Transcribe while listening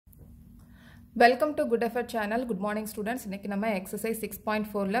Welcome to Good Effort channel. Good morning students. இன்னைக்கு நம்ம exercise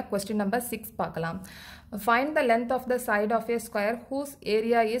 6.4ல question number 6 பார்க்கலாம். Find the length of the side of a square whose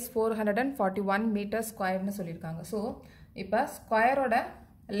area is 441 meters squared னு சொல்லிருக்காங்க. So இப்ப ஸ்கொயரோட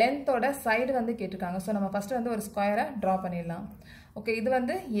லென்த்தோட side வந்து கேட்டிருக்காங்க. So நம்ம ஃபர்ஸ்ட் வந்து ஒரு ஸ்கொயரை டிரா பண்ணிடலாம். ஓகே, இது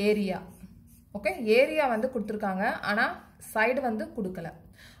வந்து ஏரியா. ஓகே, ஏரியா வந்து கொடுத்துருக்காங்க, ஆனா சைடு வந்து கொடுக்கல.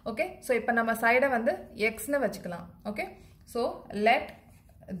 ஓகே, ஸோ இப்போ நம்ம சைடை வந்து எக்ஸ்னு வச்சுக்கலாம். Okay, so let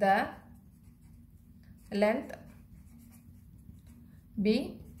the length be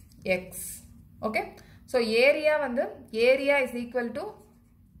x. Okay, so area வந்து area is equal to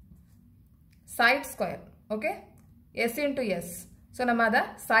side square. Okay, s into s. so நம்ம அத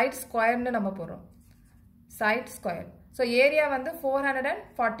side square னு நம்ம போறோம். side square. so area வந்து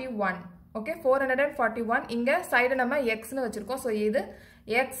 441. okay, 441. இங்க side நம்ம x னு வச்சிருக்கோம். so இது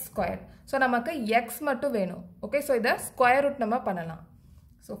x square. so நமக்கு x மட்டும் வேணும். okay, so இத square root நம்ம பண்ணலாம்.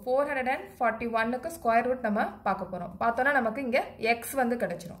 So 441 க்கு ஸ்கொயர் ரூட் நம்ம பார்க்க போறோம். பார்த்தோம்னா நமக்கு இங்க x வந்து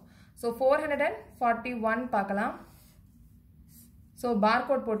கிடைச்சிரும். So 441 பார்க்கலாம். So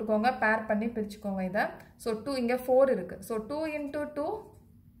barcode போட்டுக்கோங்க, பேர் பண்ணி பிரிச்சுக்கோங்க இத. So 2 இங்க 4 இருக்கு. So 2 into 2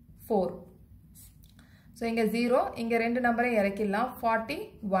 4. So இங்க 0, இங்க ரெண்டு நம்பரை இறக்கிடலாம்.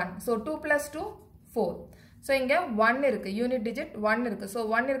 41. So 2 plus 2 4. So இங்க 1 இருக்கு, யூனிட் டிஜிட் 1 இருக்கு. So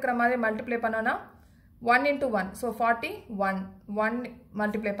 1 இருக்கிற மாதிரி மல்டிப்ளை பண்ணோம்னா 1 into 1, so 41, 1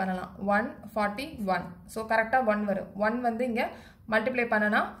 multiply பண்ணலாம், 141, so correct 1 வரும், 1 வந்து இங்க multiply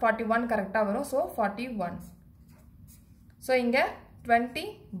பண்ணனா 41 correct வரும், so 41, so இங்க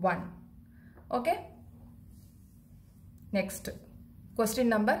 21, okay. Next, question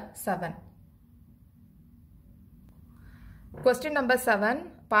number 7. Question number 7,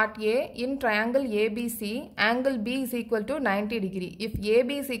 part A, in triangle ABC, angle B is equal to 90 degree. If AB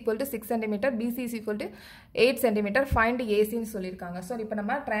is equal to 6 cm, BC is equal to 8 cm, find AC னு சொல்லிருக்காங்க. So இப்போ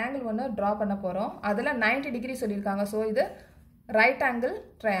நம்ம triangle ஒன்னு draw பண்ண போறோம். அதுல 90 degree சொல்லிருக்காங்க. So இது right angle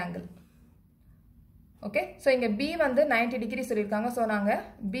triangle. Okay, so இங்க B வந்து 90 degree சொல்லிருக்காங்க. So நாங்க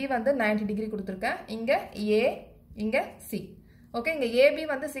B வந்து 90 degree கொடுத்திருக்கேன். இங்க A, இங்க C. Okay, இங்க AB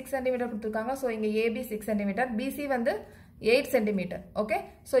வந்து 6 cm கொடுத்திருக்காங்க. So இங்க AB 6 cm, BC வந்து 8 cm. Okay,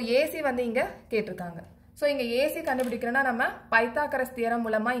 so AC வந்து இங்க கேட்டிருக்காங்க. So இங்க AC கண்டுபிடிக்கணும்னா நம்ம பைத்தாகரஸ் தியரம்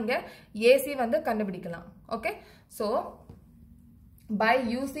மூலமா இங்க AC வந்து கண்டுபிடிக்கலாம். Okay, so by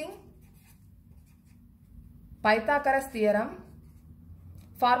using Pythagoras theorem,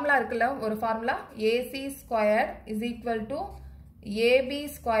 formula இருக்குல்ல, ஒரு formula AC squared is equal to AB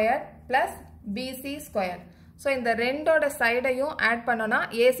squared plus BC squared. So இந்த ரெண்டோட சைடையும் ஆட் பண்ணோம்னா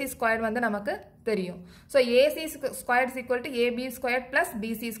AC squared வந்து நமக்கு தெரியும். So AC squared is equal to AB squared plus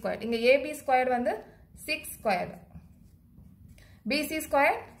BC squared. இங்க AB squared வந்து 6 squared. BC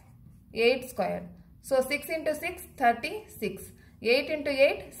squared 8 squared. So 6 into 6 36. 8 into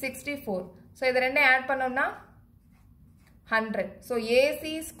 8 64. So இது ரெண்டே ஆட் பண்ணோம்னா 100. So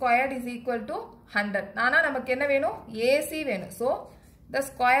AC squared is equal to 100. ஆனா நமக்கு என்ன வேணும்? AC வேணும். So the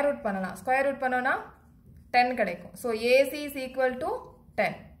square root பண்ணலாம். Square root பண்ணோம்னா 10 கிடைக்கும். So AC is equal to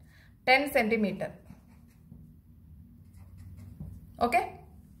 10 centimeter. Okay,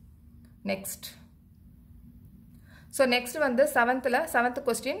 next. So next வந்து 7th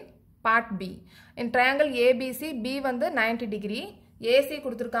question, part B. In triangle ABC, B வந்து 90 degree, AC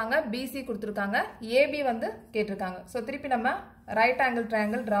கொடுத்திருக்காங்க, BC கொடுத்திருக்காங்க, AB வந்து கேட்டிருக்காங்க. So திருப்பி நம்ம right angle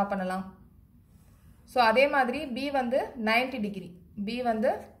triangle draw பண்ணலாம். So அதே மாதிரி B வந்து 90 degree, B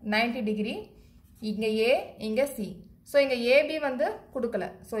வந்து 90 degree, இங்க A, இங்க C. So இங்க AB வந்து கொடுக்கல.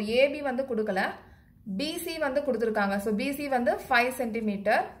 So AB வந்து கொடுக்கல. BC வந்து கொடுத்திருக்காங்க. So BC வந்து 5 cm.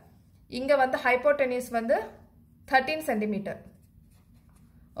 இங்க வந்து hypotenuse வந்து 13 cm.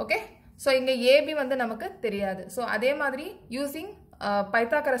 Okay, so இங்க AB வந்து நமக்கு தெரியாது. So அதே மாதிரி using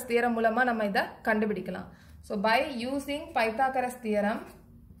பைத்தாகரஸ் தியரம் மூலமா நம்ம இத கண்டுபிடிக்கலாம். So by using Pythagoras theorem,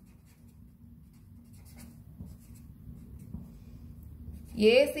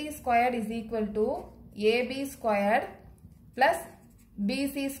 AC squared is equal to AB squared plus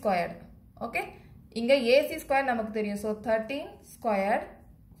BC squared. Okay, இங்க AC squared நமக்கு தெரியும். So 13 squared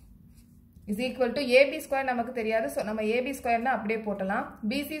is equal to AB squared நமக்கு தெரியாது. So நம்ம AB squared னா அப்படியே போடலாம்.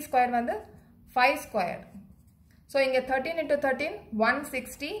 BC squared வந்து 5 squared. So இங்க 13 into 13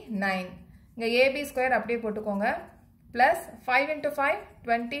 169. இங்க AB squared அப்படியே போட்டுக்கோங்க. Plus 5 into 5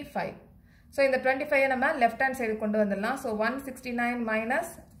 25. So இந்த 25 நம்ம left hand side கொண்டு வந்துடலாம். So 169 minus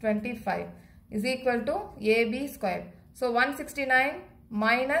 25 is equal to AB squared. So 169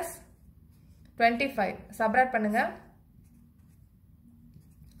 minus 25 subtract பண்ணுங்க,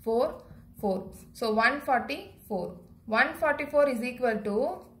 4. So 144. 144 is equal to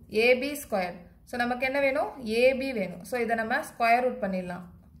AB squared. So நமக்கு என்ன வேணும்? AB வேணும். So இதை நம்ம square root பண்ணிடலாம்.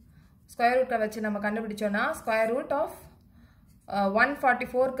 ஸ்கொயர் ரூட்டை வச்சு நம்ம கண்டுபிடிச்சோன்னா ஸ்கொயர் ரூட் ஆஃப்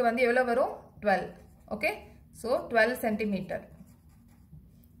 144க்கு வந்து எவ்வளோ வரும் 12 okay so 12 centimetre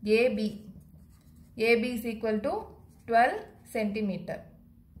AB is equal to 12 centimeter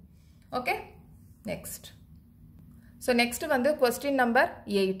okay next. So next one the question number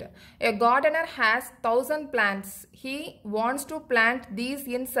 8. A gardener has 1000 plants. He wants to plant these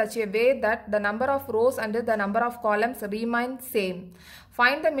in such a way that the number of rows and the number of columns remain same.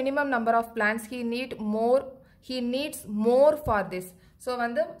 Find the minimum number of plants he needs more for this. So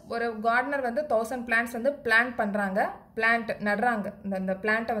வந்து ஒரு gardener வந்து 1000 plants வந்து plant பண்றாங்க நடுறாங்க இந்த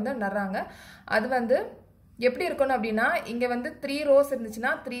plant வந்து நடுறாங்க அது வந்து எப்படி இருக்கணும் அப்படினா இங்க வந்து 3 rows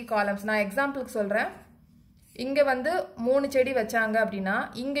இருந்துச்சுனா 3 columns நான் எக்ஸாம்பிளுக்கு சொல்றேன் இங்க வந்து 3 செடி வச்சாங்க அப்படினா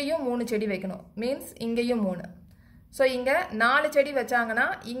இங்கேயும் 3 செடி வைக்கணும் மீன்ஸ் இங்கேயும் 3 சோ இங்க 4 செடி வச்சாங்கனா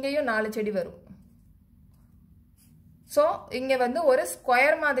இங்கேயும் 4 செடி வரும் சோ இங்க வந்து ஒரு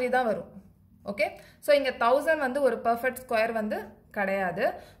ஸ்கொயர் மாதிரி தான் வரும் ஓகே சோ இங்க 1000 வந்து ஒரு பெர்ஃபெக்ட் ஸ்கொயர் வந்து கிடையாது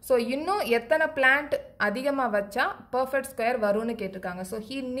சோ இன்னும் எத்தனை பிளான்ட் அதிகமா வச்சா பெர்ஃபெக்ட் ஸ்கொயர் வரும்னு கேட்டிருக்காங்க so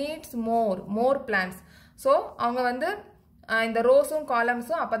he needs more plants so அவங்க வந்து இந்த ரோஸும்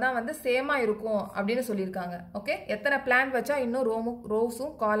காலம்ஸும் அப்பதான் வந்து சேமா இருக்கும் அப்படினு சொல்லிருக்காங்க ஓகே எத்தனை பிளான்ட் வச்சா இன்னும்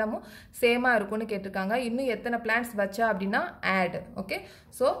ரோஸும் காலமும் சேமா இருக்கும்னு கேட்டிருக்காங்க இன்னும் எத்தனை பிளான்ட்ஸ் வச்சா அப்படினா ஆட் ஓகே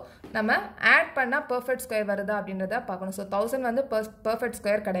சோ நம்ம ஆட் பண்ணா பெர்ஃபெக்ட் ஸ்கொயர் வருதா அப்படின்றத பார்க்கணும் சோ 1000 வந்து பெர்ஃபெக்ட்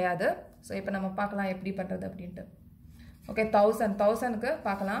ஸ்கொயர் கிடையாது சோ இப்போ நம்ம பார்க்கலாம் எப்படி பண்றது அப்படினு ஓகே 1000 க்கு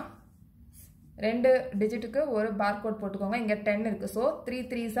பார்க்கலாம் ரெண்டு டிஜிட்டுக்கு ஒரு பார்கோட் போட்டுக்கோங்க இங்க 10 இருக்கு சோ 3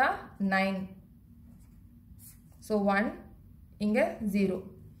 3s are 9 so 1 இங்க 0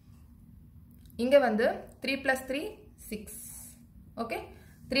 இங்க வந்து 3 plus 3 6 ஓகே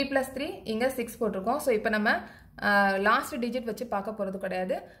 3 plus 3 இங்க 6 போட்டுருக்கோம் சோ இப்போ நம்ம லாஸ்ட் டிஜிட் வச்சு பார்க்க போறது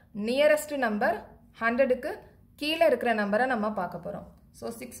கிடையாது நியரஸ்ட் நம்பர் 100 க்கு கீழ இருக்கிற நம்பரை நம்ம பார்க்க போறோம் சோ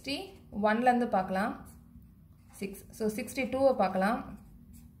 61 ல இருந்து பார்க்கலாம் 6 so 62 பார்க்கலாம்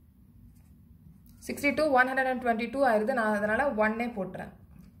 62 122 ஆயிருது நான் அதனால 1 ஏ போட்றேன்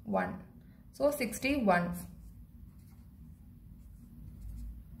 1 so 61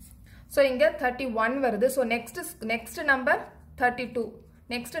 so இங்க 31 வருது so next number 32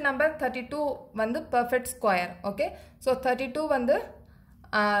 next number 32 வந்து perfect square okay so 32 வந்து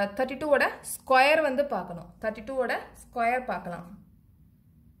 32 ஓட ஸ்கொயர் வந்து பார்க்கணும் 32 ஓட ஸ்கொயர் பார்க்கலாம்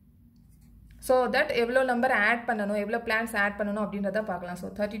so that எவ்வளவு நம்பர் ஆட் பண்ணனும் எவ்வளவு பிளான்ட்ஸ் ஆட் பண்ணனும் அப்படின்றத பார்க்கலாம் so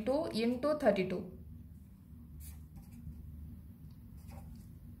 32 into 32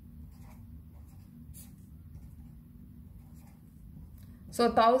 so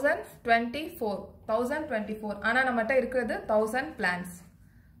 1024 ஆனா நம்மட்ட இருக்குது 1000 plants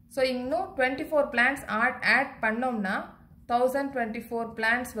so இன்னும் 24 plants ஆட் பண்ணோம்னா 1024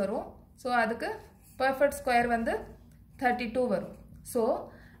 plants வரும் so அதுக்கு perfect square வந்து 32 வரும் so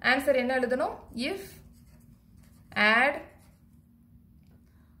answer என்ன எழுதணும் if add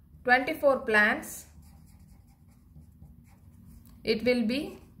 24 plants it will be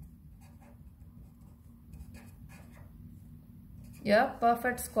a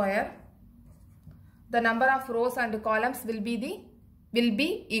perfect square the number of rows and columns will be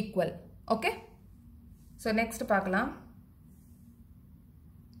equal okay so next பார்க்கலாம்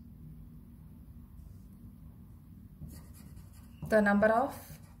the number of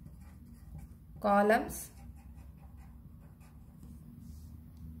columns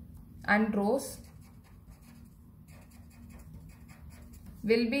and rows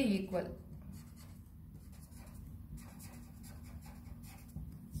will be equal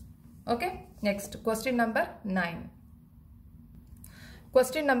okay next question number 9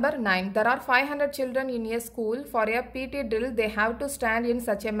 question number 9 there are 500 children in a school for a PT drill they have to stand in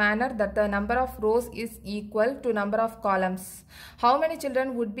such a manner that the number of rows is equal to number of columns how many children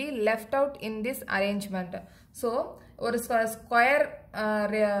would be left out in this arrangement so ஒரு square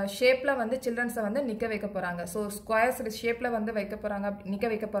ஷேப்ல வந்து children's வந்து நிக்க வைக்க போறாங்க so squares ஷேப்ல வந்து நிக்க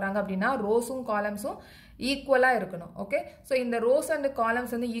வைக்க போறாங்க அப்படினா ரோஸும் காலம்ஸும் ஈக்குவலா இருக்கணும் ஓகே சோ இந்த ரோஸ் அண்ட்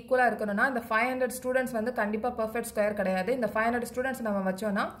காலம்ஸ் வந்து ஈக்குவலா இருக்கணும்னா இந்த 500 ஸ்டூடண்ட்ஸ் வந்து கண்டிப்பா பெர்ஃபெக்ட் ஸ்கொயர் கிடையாது இந்த 500 ஸ்டூடண்ட்ஸ் நம்ம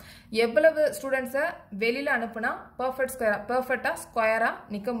வச்சோம்னா எவ்வளவு ஸ்டூடண்ட்ஸை வெளியில அனுப்புனா பெர்ஃபெக்ட்டா ஸ்கொயரா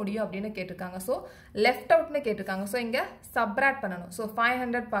நிக்க முடியும் அப்படினு கேட்டிருக்காங்க சோ லெஃப்ட் அவுட்னு கேட்டிருக்காங்க சோ இங்க சப்ட்ராக்ட் பண்ணனும் சோ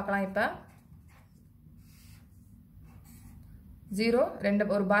 500 பார்க்கலாம் இப்ப 0 ரெண்டு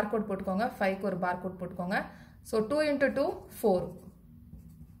ஒரு பார்கோட் போட்டுக்கோங்க 5 க்கு ஒரு பார்கோட் போட்டுக்கோங்க so 2 into 2 4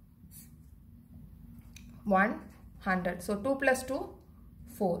 100 so 2 plus 2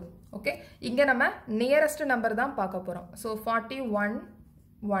 4 okay இங்க நம்ம நியரஸ்ட் நம்பர் தான் பார்க்க போறோம் so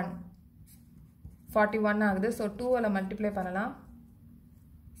 41 ஆகுது so 2 ல மல்டிப்ளை பண்ணலாம்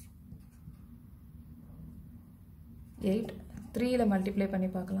 8 3 ல மல்டிப்ளை பண்ணி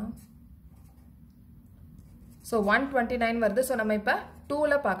பார்க்கலாம் ஸோ 129 வருது. ஸோ நம்ம இப்போ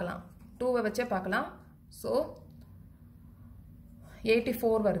 2ல் பார்க்கலாம், 2வை வச்சே பார்க்கலாம். ஸோ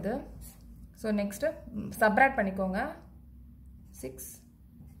 84 வருது. ஸோ நெக்ஸ்ட்டு சப்ராக்ட் பண்ணிக்கோங்க. 6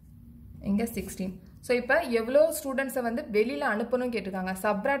 இங்கே 16. ஸோ இப்போ எவ்வளோ ஸ்டூடெண்ட்ஸை வந்து வெளியில் அனுப்பணும்னு கேட்டிருக்காங்க,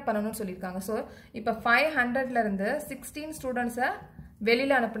 சப்ராக்ட் பண்ணணும்னு சொல்லியிருக்காங்க. ஸோ இப்போ 500லேருந்து 16 ஸ்டூடெண்ட்ஸை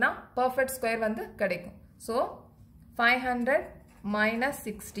வெளியில் அனுப்புனா பர்ஃபெக்ட் ஸ்கொயர் வந்து கிடைக்கும். So 500 minus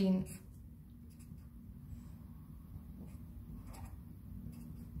 16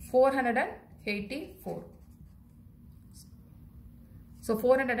 484. So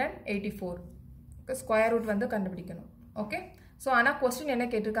 484 square root வந்து கண்டுபிடிக்கணும். ஓகே, ஸோ ஆனால் கொஸ்டின் என்ன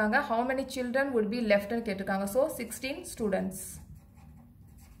கேட்டிருக்காங்க, how many children would be left ன்னு கேட்டிருக்காங்க. So 16 students.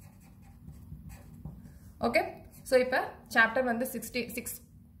 ஓகே, ஸோ இப்போ சாப்டர் வந்து 66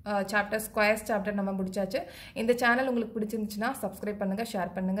 சாப்டர் ஸ்கொயர்ஸ் சாப்டர் நம்ம முடிச்சாச்சு. இந்த சேனல் உங்களுக்கு பிடிச்சிருந்துச்சுன்னா சப்ஸ்கிரைப் பண்ணுங்கள்,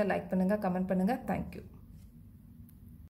 ஷேர் பண்ணுங்கள், லைக் பண்ணுங்கள், கமெண்ட் பண்ணுங்கள். தேங்க்யூ.